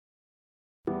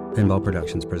Pinball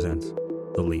Productions presents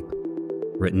The Leap,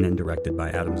 written and directed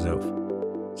by Adam Zof,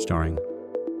 starring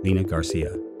Lena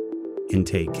Garcia,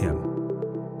 In-Tae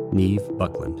Kim, Neve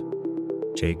Buckland,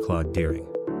 J. Claude Deering,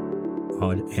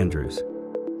 Odd Andrews,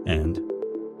 and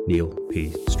Neil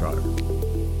P. Strotter.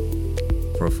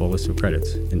 For a full list of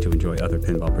credits and to enjoy other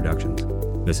Pinball Productions,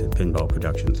 visit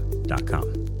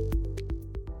pinballproductions.com.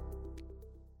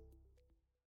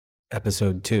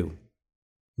 Episode 2,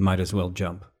 Might As Well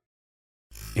Jump.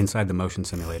 Inside the motion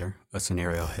simulator, a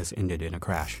scenario has ended in a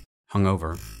crash.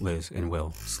 Hungover, Liz and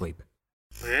Will sleep.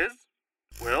 Liz?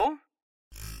 Will?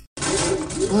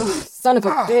 Ugh, son of a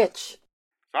bitch.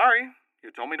 Sorry,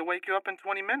 you told me to wake you up in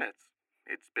 20 minutes.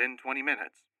 It's been 20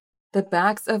 minutes. The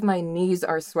backs of my knees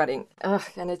are sweating. Ugh,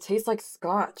 and it tastes like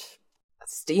scotch. A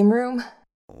steam room?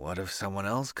 What if someone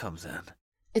else comes in?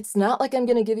 It's not like I'm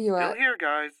gonna give you Still here,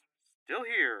 guys. Still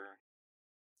here.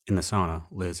 In the sauna,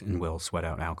 Liz and Will sweat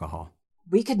out alcohol.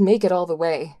 We could make it all the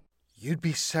way. You'd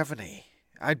be 70.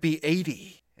 I'd be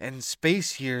 80. And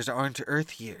space years aren't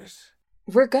Earth years.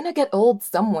 We're gonna get old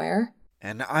somewhere.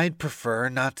 And I'd prefer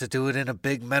not to do it in a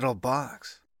big metal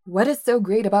box. What is so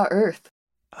great about Earth?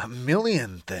 A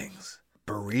million things.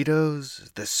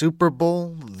 Burritos, the Super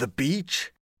Bowl, the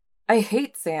beach. I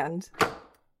hate sand.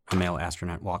 A male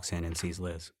astronaut walks in and sees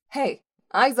Liz. Hey,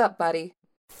 eyes up, buddy.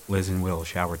 Liz and Will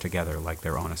shower together like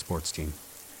they're on a sports team.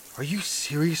 Are you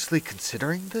seriously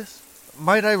considering this?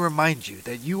 Might I remind you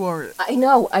that you are... I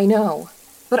know.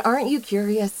 But aren't you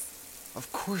curious?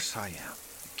 Of course I am.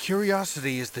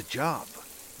 Curiosity is the job.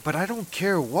 But I don't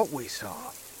care what we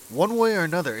saw. One way or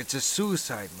another, it's a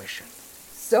suicide mission.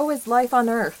 So is life on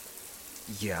Earth.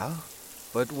 Yeah,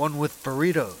 but one with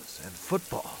burritos and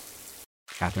football.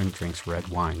 Catherine drinks red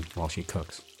wine while she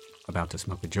cooks. About to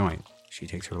smoke a joint, she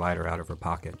takes her lighter out of her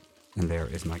pocket, and there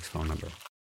is Mike's phone number.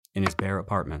 In his bare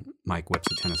apartment, Mike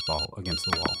whips a tennis ball against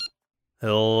the wall.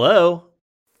 Hello?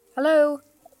 Hello.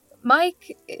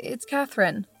 Mike, it's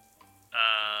Catherine.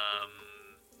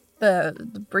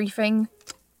 The briefing.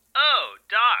 Oh,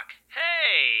 Doc.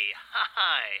 Hey!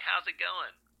 Hi, how's it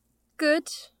going?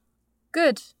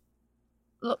 Good.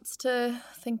 Lots to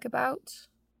think about.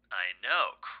 I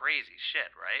know, crazy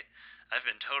shit, right? I've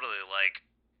been totally like,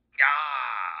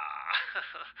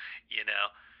 you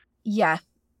know? Yeah,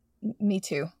 me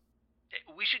too.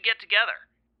 We should get together.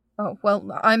 Oh,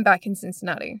 well, I'm back in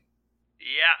Cincinnati.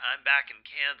 Yeah, I'm back in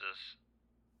Kansas.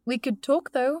 We could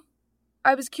talk, though.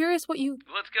 I was curious what you...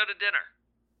 Let's go to dinner.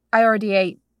 I already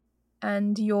ate.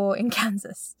 And you're in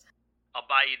Kansas. I'll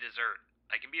buy you dessert.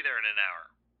 I can be there in an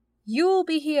hour. You'll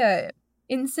be here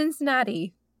in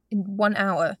Cincinnati in 1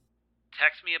 hour.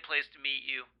 Text me a place to meet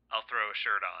you. I'll throw a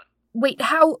shirt on. Wait,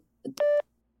 how...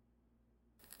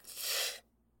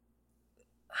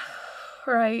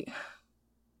 Right.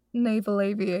 Naval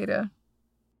aviator.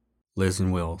 Liz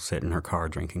and Will sit in her car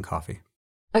drinking coffee.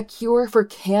 A cure for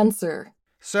cancer.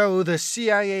 So the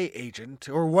CIA agent,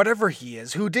 or whatever he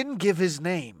is, who didn't give his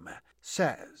name,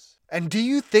 says. And do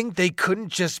you think they couldn't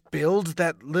just build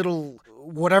that little...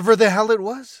 whatever the hell it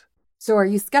was? So are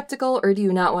you skeptical or do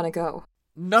you not want to go?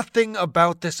 Nothing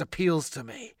about this appeals to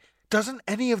me. Doesn't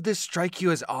any of this strike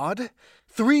you as odd?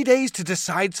 3 days to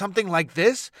decide something like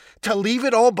this? To leave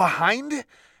it all behind?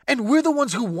 And we're the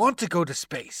ones who want to go to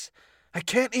space. I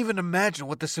can't even imagine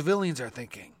what the civilians are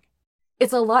thinking.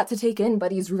 It's a lot to take in,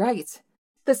 but he's right.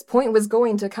 This point was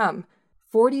going to come.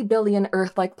 40 billion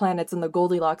Earth-like planets in the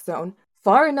Goldilocks zone.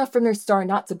 Far enough from their star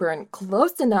not to burn.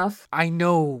 Close enough. I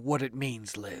know what it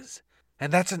means, Liz.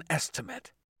 And that's an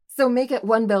estimate. So make it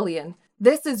 1 billion.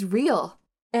 This is real.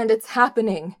 And it's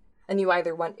happening. And you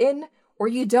either want in or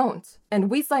you don't. And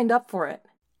we signed up for it.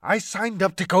 I signed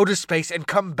up to go to space and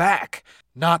come back.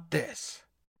 Not this.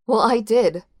 Well, I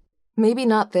did. Maybe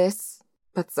not this,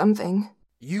 but something.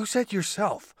 You said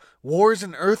yourself, war's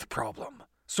an Earth problem.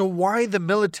 So why the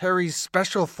military's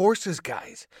special forces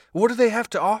guys? What do they have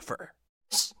to offer?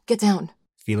 Shh, get down.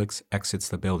 Felix exits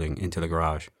the building into the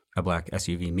garage. A black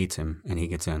SUV meets him, and he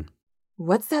gets in.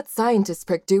 What's that scientist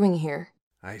prick doing here?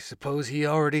 I suppose he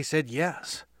already said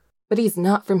yes. But he's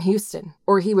not from Houston,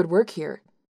 or he would work here.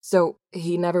 So,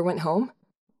 he never went home?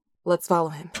 Let's follow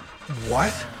him.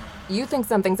 What? You think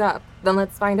something's up, then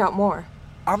let's find out more.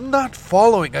 I'm not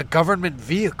following a government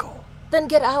vehicle. Then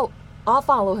get out. I'll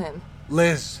follow him.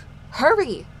 Liz.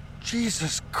 Hurry!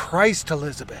 Jesus Christ,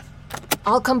 Elizabeth.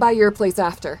 I'll come by your place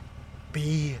after.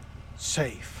 Be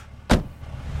safe.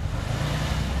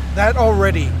 That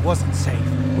already wasn't safe.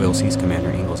 Will sees Commander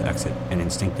Ingalls exit and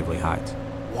instinctively hides.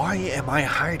 Why am I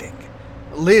hiding?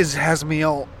 Liz has me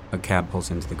all... A cab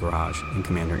pulls into the garage, and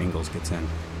Commander Ingalls gets in.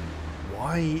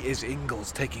 Why is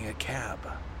Ingalls taking a cab?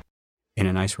 In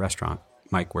a nice restaurant,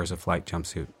 Mike wears a flight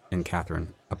jumpsuit and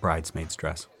Catherine a bridesmaid's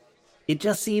dress. It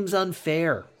just seems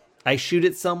unfair. I shoot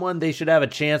at someone, they should have a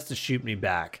chance to shoot me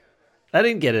back. I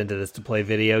didn't get into this to play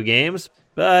video games,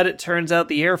 but it turns out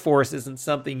the Air Force isn't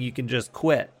something you can just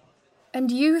quit. And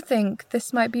you think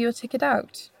this might be your ticket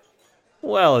out?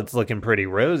 Well, it's looking pretty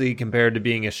rosy compared to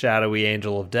being a shadowy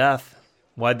angel of death.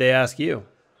 Why'd they ask you?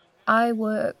 I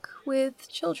work with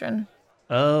children.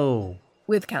 Oh.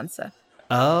 With cancer.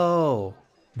 Oh.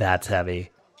 That's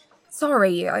heavy.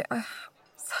 Sorry, I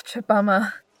such a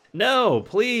bummer. No,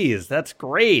 please. That's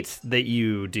great that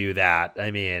you do that.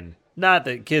 I mean, not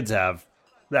that kids have.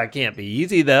 That can't be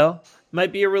easy, though.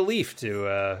 Might be a relief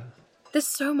to, There's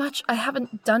so much I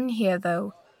haven't done here,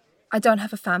 though. I don't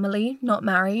have a family, not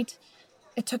married.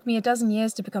 It took me 12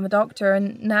 years to become a doctor,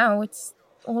 and now it's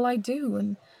all I do,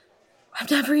 and I've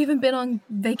never even been on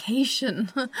vacation.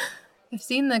 I've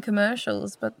seen the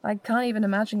commercials, but I can't even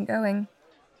imagine going.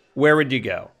 Where would you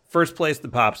go? First place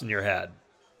that pops in your head.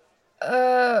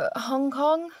 Hong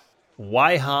Kong?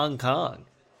 Why Hong Kong?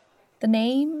 The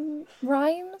name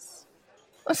rhymes?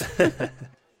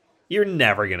 You're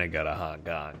never gonna go to Hong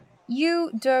Kong.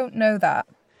 You don't know that.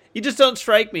 You just don't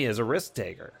strike me as a risk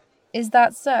taker. Is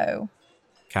that so?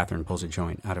 Catherine pulls a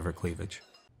joint out of her cleavage.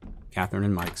 Catherine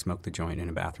and Mike smoke the joint in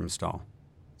a bathroom stall.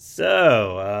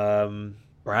 So,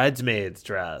 bridesmaid's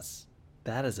dress.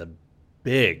 That is a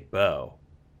big bow.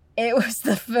 It was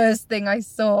the first thing I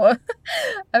saw.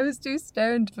 I was too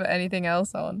stoned to put anything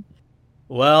else on.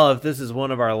 Well, if this is one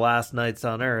of our last nights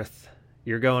on Earth,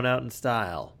 you're going out in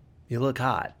style. You look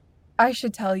hot. I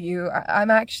should tell you, I'm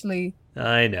actually...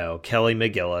 I know, Kelly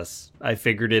McGillis. I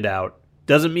figured it out.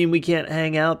 Doesn't mean we can't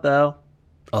hang out, though.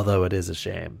 Although it is a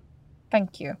shame.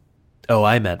 Thank you. Oh,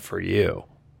 I meant for you.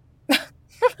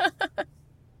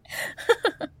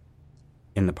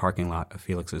 In the parking lot of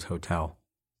Felix's hotel,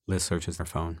 Liz searches her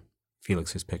phone.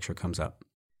 Felix's picture comes up.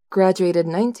 Graduated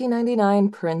 1999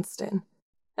 Princeton.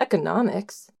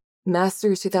 Economics.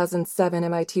 Master's 2007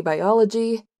 MIT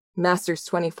Biology. Master's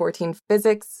 2014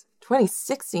 Physics.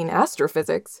 2016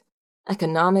 Astrophysics.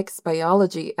 Economics,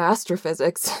 Biology,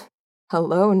 Astrophysics.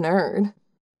 Hello, nerd.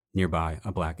 Nearby,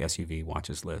 a black SUV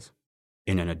watches Liz.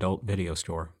 In an adult video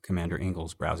store, Commander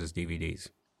Ingalls browses DVDs.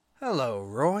 Hello,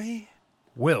 Roy.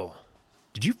 Will,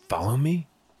 did you follow me?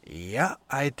 Yeah,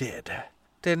 I did.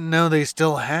 Didn't know they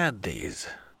still had these.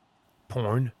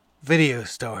 Porn? Video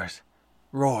stores.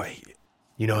 Roy,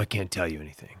 You know I can't tell you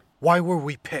anything. why were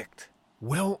we picked?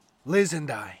 Well, Liz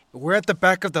and I. We're at the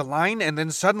back of the line and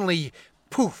then suddenly,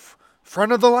 poof,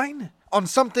 front of the line? On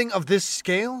something of this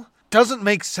scale? Doesn't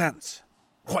make sense.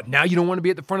 what, now you don't want to be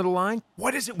at the front of the line?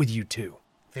 What is it with you two?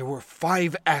 There were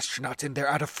 5 astronauts in there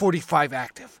out of 45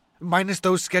 active. Minus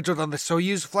those scheduled on the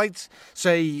Soyuz flights,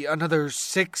 say another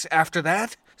 6 after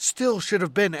that. Still should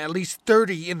have been at least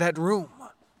 30 in that room.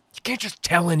 You can't just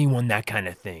tell anyone that kind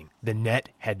of thing. The net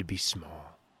had to be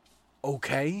small.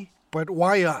 Okay, but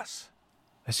why us?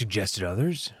 I suggested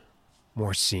others,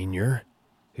 more senior,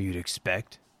 who you'd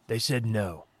expect. They said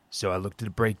no, so I looked at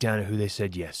a breakdown of who they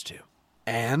said yes to.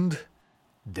 And?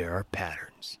 There are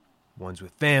patterns. Ones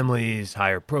with families,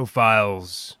 higher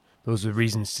profiles. Those with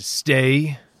reasons to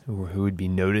stay, or who would be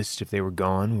noticed if they were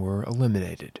gone, were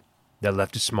eliminated. That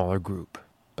left a smaller group,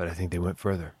 but I think they went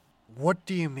further. What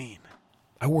do you mean?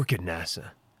 I work at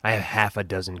NASA. I have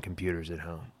 6 computers at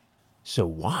home. So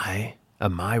why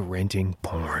am I renting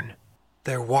porn?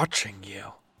 They're watching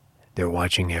you. They're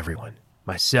watching everyone.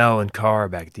 My cell and car are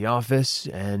back at the office,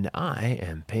 and I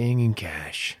am paying in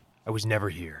cash. I was never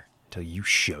here until you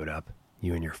showed up,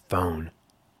 you and your phone.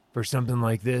 For something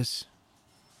like this,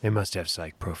 they must have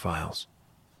psych profiles.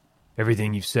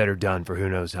 Everything you've said or done for who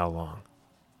knows how long.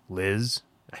 Liz?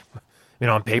 I mean,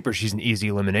 on paper, she's an easy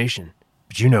elimination.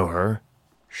 But you know her.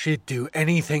 She'd do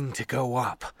anything to go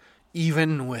up,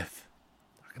 even with...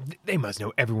 They must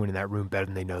know everyone in that room better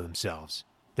than they know themselves.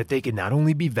 That they could not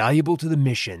only be valuable to the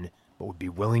mission, but would be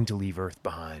willing to leave Earth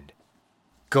behind.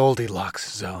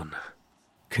 Goldilocks zone.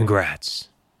 Congrats.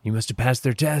 You must have passed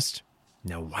their test.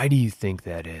 Now, why do you think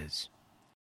that is?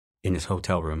 In his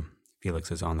hotel room,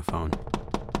 Felix is on the phone.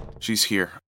 She's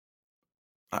here.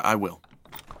 I will.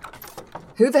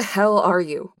 Who the hell are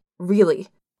you? Really?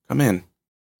 Come in.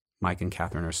 Mike and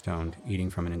Catherine are stoned, eating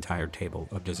from an entire table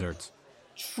of desserts.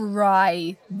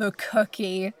 Try the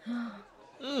cookie.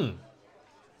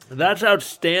 That's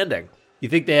outstanding. You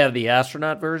think they have the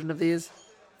astronaut version of these?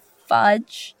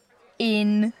 Fudge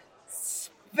in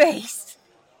space.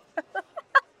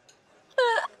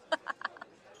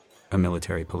 A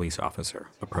military police officer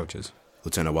approaches.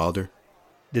 Lieutenant Wilder?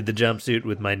 Did the jumpsuit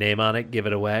with my name on it give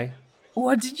it away?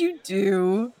 What did you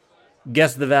do?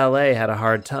 Guess the valet had a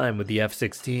hard time with the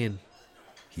F-16.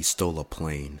 He stole a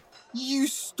plane. You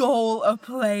stole a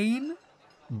plane?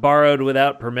 Borrowed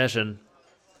without permission.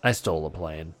 I stole a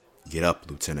plane. Get up,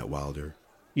 Lieutenant Wilder.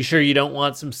 You sure you don't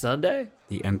want some sundae?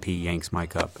 The MP yanks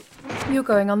Mike up. You're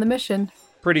going on the mission.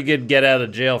 Pretty good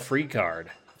get-out-of-jail-free card.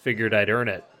 Figured I'd earn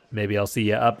it. Maybe I'll see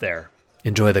you up there.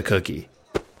 Enjoy the cookie.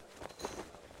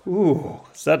 Ooh,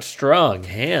 such strong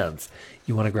hands.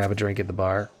 You want to grab a drink at the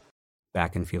bar?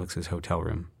 Back in Felix's hotel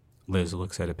room, Liz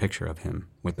looks at a picture of him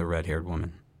with the red-haired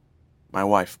woman. My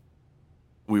wife.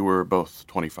 We were both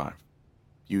 25.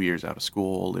 Few years out of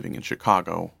school, living in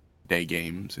Chicago. Day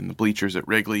games in the bleachers at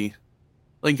Wrigley.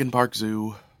 Lincoln Park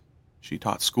Zoo. She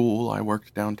taught school, I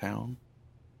worked downtown.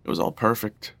 It was all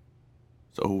perfect.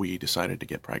 So we decided to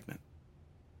get pregnant.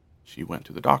 She went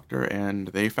to the doctor and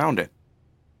they found it.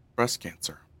 Breast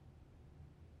cancer.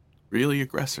 Really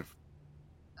aggressive.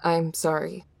 I'm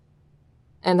sorry.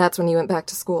 And that's when you went back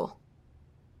to school.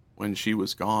 When she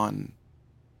was gone,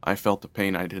 I felt the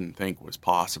pain I didn't think was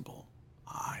possible.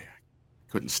 I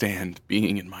couldn't stand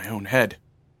being in my own head.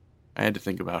 I had to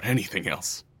think about anything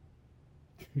else.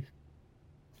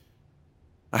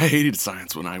 I hated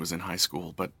science when I was in high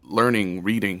school, but learning,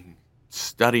 reading,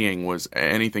 studying was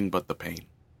anything but the pain.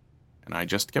 And I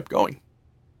just kept going.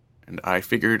 And I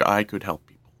figured I could help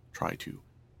people, try to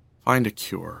find a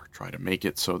cure, try to make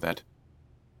it so that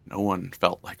no one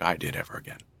felt like I did ever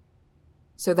again.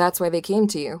 So that's why they came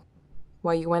to you?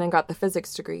 Why you went and got the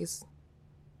physics degrees?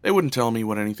 They wouldn't tell me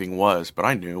what anything was, but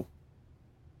I knew.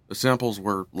 The samples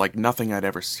were like nothing I'd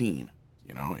ever seen.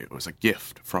 You know, it was a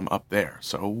gift from up there,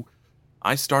 so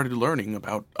I started learning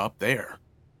about up there.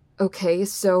 Okay,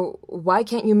 so why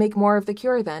can't you make more of the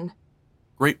cure then?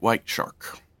 Great white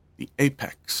shark, the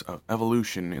apex of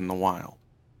evolution in the wild.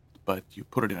 But you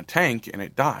put it in a tank and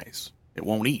it dies. It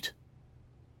won't eat.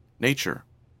 Nature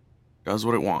does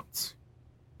what it wants,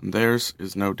 and theirs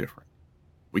is no different.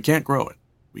 We can't grow it.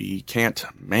 We can't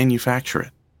manufacture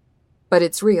it. But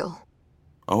it's real.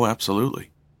 Oh,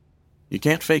 absolutely. You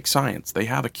can't fake science. They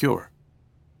have a cure.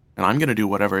 And I'm going to do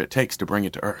whatever it takes to bring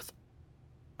it to Earth.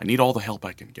 I need all the help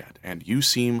I can get, and you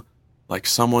seem like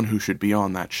someone who should be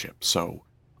on that ship, so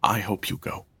I hope you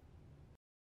go.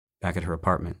 Back at her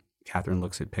apartment, Catherine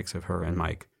looks at pics of her and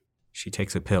Mike. She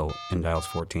takes a pill and dials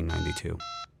 1492.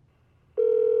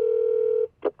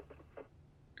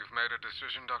 You've made a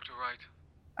decision, Dr. Wright?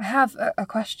 I have a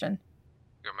question.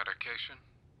 Your medication?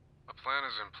 A plan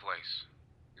is in place.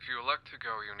 If you elect to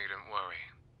go, you needn't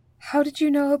worry. How did you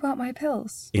know about my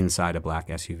pills? Inside a black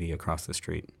SUV across the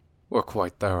street. We're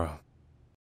quite thorough.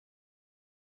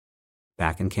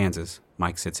 Back in Kansas,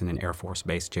 Mike sits in an Air Force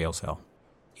Base jail cell.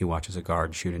 He watches a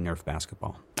guard shoot a Nerf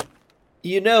basketball.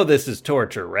 You know this is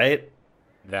torture, right?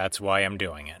 That's why I'm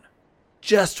doing it.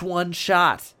 Just one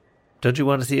shot. Don't you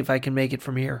want to see if I can make it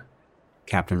from here?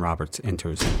 Captain Roberts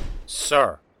enters.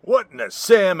 Sir. What in the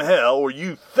Sam hell were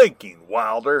you thinking,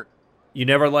 Wilder? You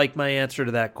never liked my answer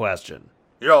to that question.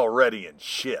 You're already in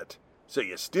shit. So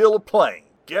you steal a plane.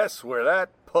 Guess where that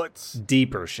puts...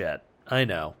 Deeper shit. I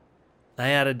know. I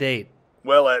had a date.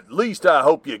 Well, at least I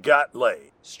hope you got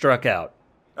laid. Struck out.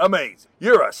 Amazing.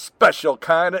 You're a special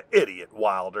kind of idiot,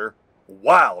 Wilder.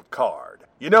 Wild card.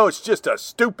 You know it's just a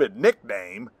stupid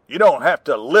nickname. You don't have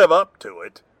to live up to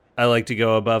it. I like to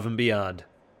go above and beyond.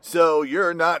 So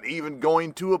you're not even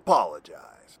going to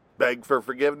apologize? Beg for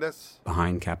forgiveness?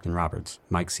 Behind Captain Roberts,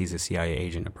 Mike sees a CIA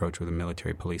agent approach with a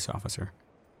military police officer.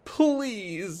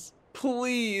 Please,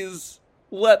 please,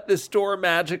 let this door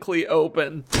magically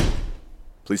open.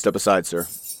 Please step aside, sir.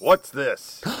 What's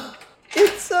this?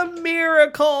 It's a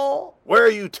miracle! Where are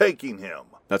you taking him?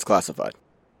 That's classified.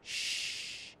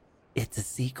 Shh. It's a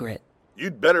secret.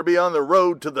 You'd better be on the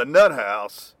road to the nut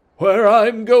house. Where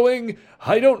I'm going,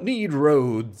 I don't need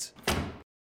roads.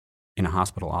 In a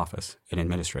hospital office, an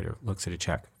administrator looks at a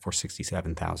check for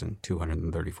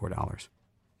 $67,234.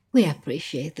 We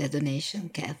appreciate the donation,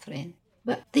 Catherine.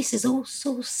 But this is all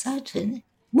so sudden.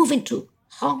 Moving to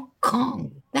Hong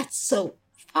Kong, that's so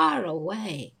far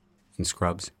away. In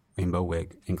scrubs, rainbow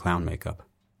wig, and clown makeup.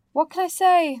 What can I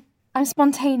say? I'm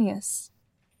spontaneous.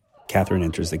 Catherine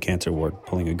enters the cancer ward,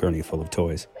 pulling a gurney full of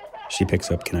toys. She picks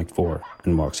up Connect 4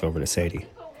 and walks over to Sadie.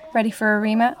 Ready for a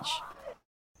rematch?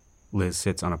 Liz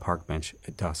sits on a park bench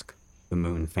at dusk. The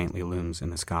moon faintly looms in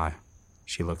the sky.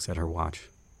 She looks at her watch.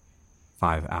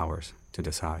 5 hours to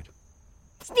decide.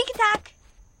 Sneak attack!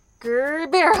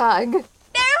 Grr, bear hug! Bear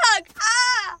hug!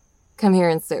 Ah! Come here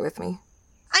and sit with me.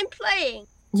 I'm playing.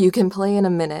 You can play in a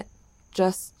minute.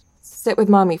 Just sit with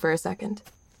Mommy for a second.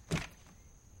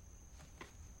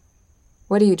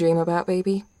 What do you dream about,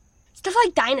 baby? Stuff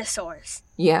like dinosaurs.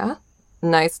 Yeah?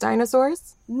 Nice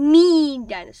dinosaurs? Mean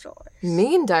dinosaurs.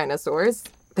 Mean dinosaurs?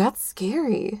 That's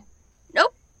scary.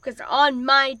 Nope, because they're on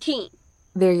my team.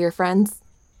 They're your friends?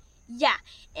 Yeah,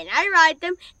 and I ride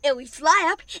them, and we fly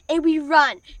up, and we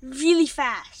run really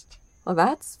fast. Well,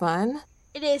 that's fun.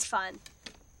 It is fun.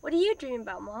 What are you dreaming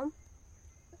about, Mom?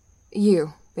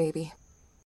 You, baby.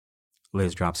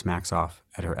 Liz drops Max off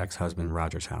at her ex-husband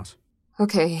Roger's house.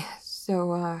 Okay,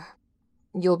 so,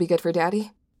 you'll be good for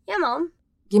Daddy? Yeah, Mom.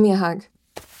 Give me a hug.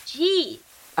 Gee.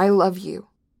 I love you.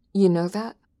 You know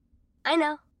that? I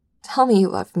know. Tell me you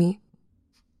love me.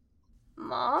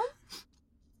 Mom?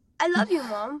 I love you,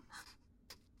 Mom.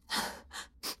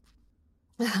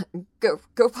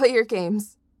 Go play your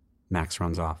games. Max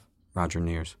runs off. Roger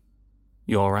nears.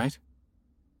 You all right?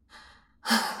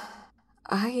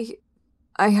 I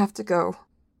have to go.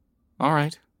 All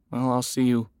right. Well, I'll see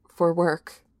you. For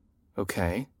work.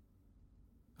 Okay.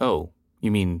 Oh,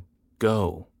 you mean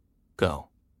go. Go.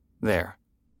 There.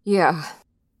 Yeah.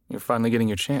 You're finally getting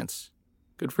your chance.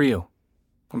 Good for you.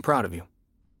 I'm proud of you.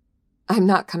 I'm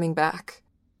not coming back.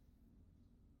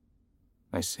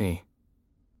 I see.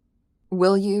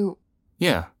 Will you?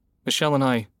 Yeah. Michelle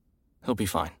and he'll be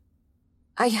fine.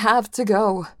 I have to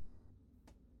go.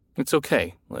 It's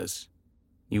okay, Liz.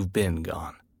 You've been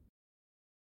gone.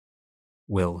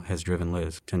 Will has driven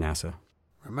Liz to NASA.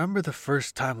 Remember the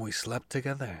first time we slept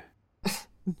together?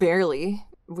 Barely.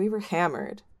 We were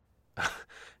hammered.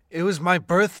 It was my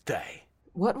birthday.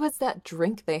 What was that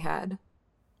drink they had?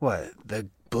 What, the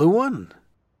blue one?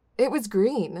 It was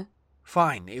green.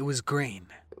 Fine, it was green.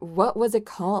 What was it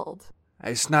called?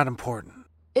 It's not important.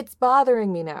 It's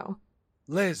bothering me now.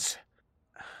 Liz.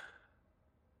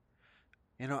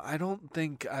 You know, I don't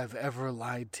think I've ever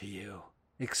lied to you,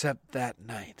 except that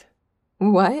night.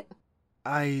 What?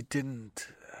 I didn't,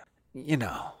 you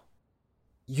know.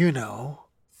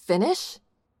 Finish?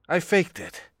 I faked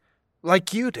it.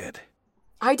 Like you did.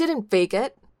 I didn't fake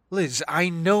it. Liz, I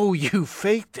know you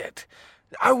faked it.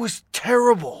 I was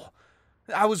terrible.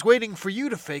 I was waiting for you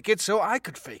to fake it so I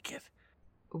could fake it.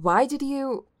 Why did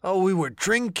you... Oh, we were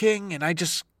drinking and I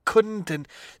just couldn't, and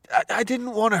I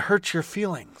didn't want to hurt your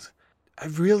feelings. I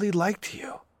really liked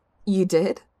you. You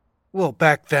did? Well,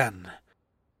 back then.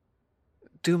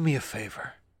 Do me a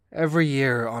favor. Every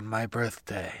year on my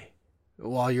birthday,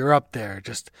 while you're up there,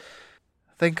 just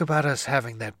think about us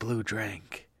having that blue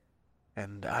drink.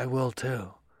 And I will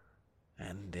too.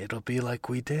 And it'll be like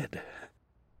we did.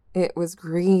 It was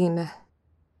green.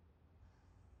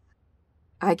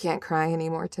 I can't cry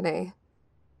anymore today.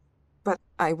 But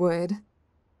I would.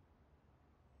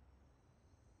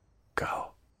 Go.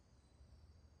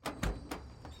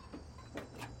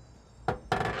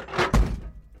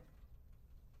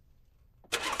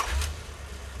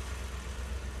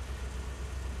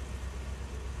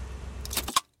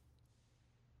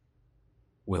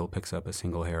 Will picks up a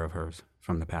single hair of hers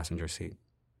from the passenger seat.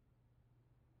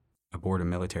 Aboard a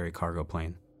military cargo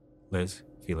plane, Liz,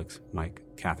 Felix, Mike,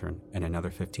 Catherine, and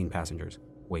another 15 passengers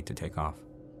wait to take off.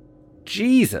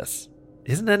 Jesus!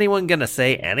 Isn't anyone gonna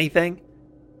say anything?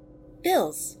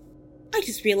 Bills. I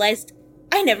just realized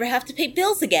I never have to pay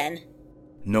bills again.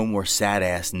 No more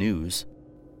sad-ass news.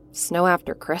 Snow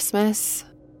after Christmas.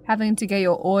 Having to get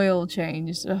your oil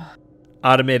changed. Ugh.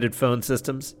 Automated phone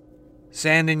systems.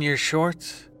 Sand in your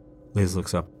shorts? Liz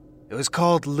looks up. It was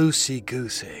called Loosey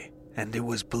Goosey, and it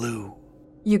was blue.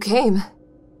 You came.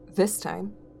 This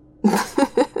time.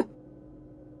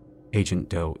 Agent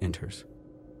Doe enters.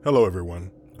 Hello,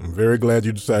 everyone. I'm very glad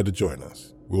you decided to join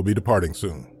us. We'll be departing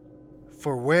soon.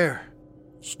 For where?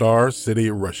 Star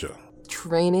City, Russia.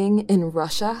 Training in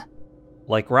Russia?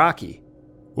 Like Rocky.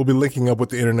 We'll be linking up with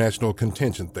the international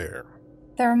contingent there.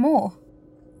 There are more.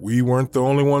 We weren't the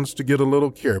only ones to get a little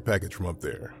care package from up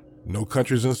there. No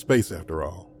countries in space, after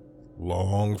all.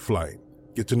 Long flight.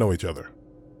 Get to know each other.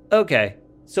 Okay,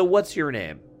 so what's your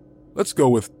name? Let's go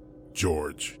with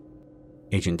George.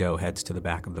 Agent Doe heads to the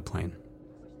back of the plane.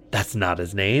 That's not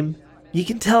his name. You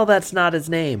can tell that's not his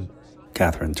name.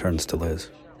 Catherine turns to Liz.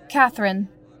 Catherine.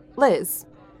 Liz.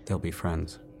 They'll be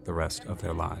friends the rest of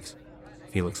their lives.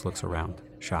 Felix looks around,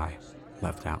 shy,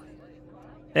 left out.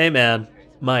 Hey man,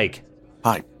 Mike.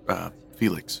 Hi,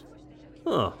 Felix.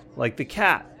 Huh, like the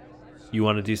cat. You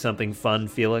want to do something fun,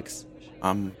 Felix?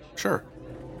 Sure.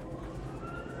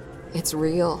 It's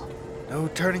real. No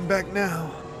turning back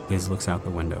now. Liz looks out the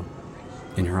window.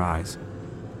 In her eyes,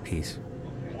 peace.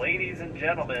 Ladies and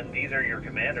gentlemen, these are your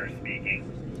commanders speaking.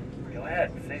 Go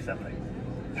ahead, say something.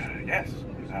 Yes,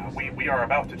 we are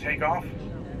about to take off.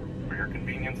 For your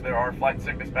convenience, there are flight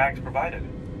sickness bags provided.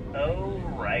 Oh,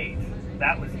 right.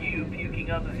 That was you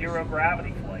puking on the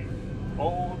zero-gravity flight.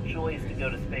 Bold choice to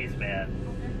go to space, man.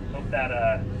 Hope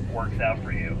that works out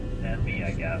for you and me,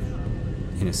 I guess.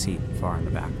 In a seat far in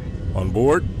the back. On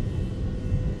board?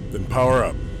 Then power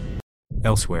up.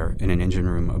 Elsewhere, in an engine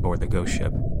room aboard the ghost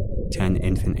ship, 10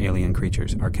 infant alien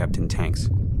creatures are kept in tanks.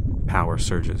 Power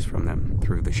surges from them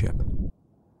through the ship.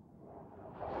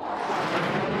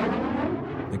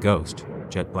 The Ghost,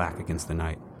 jet black against the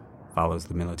night, follows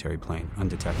the military plane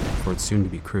undetected. For its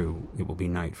soon-to-be crew, it will be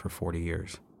night for 40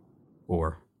 years.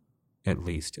 Or at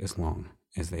least as long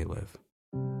as they live.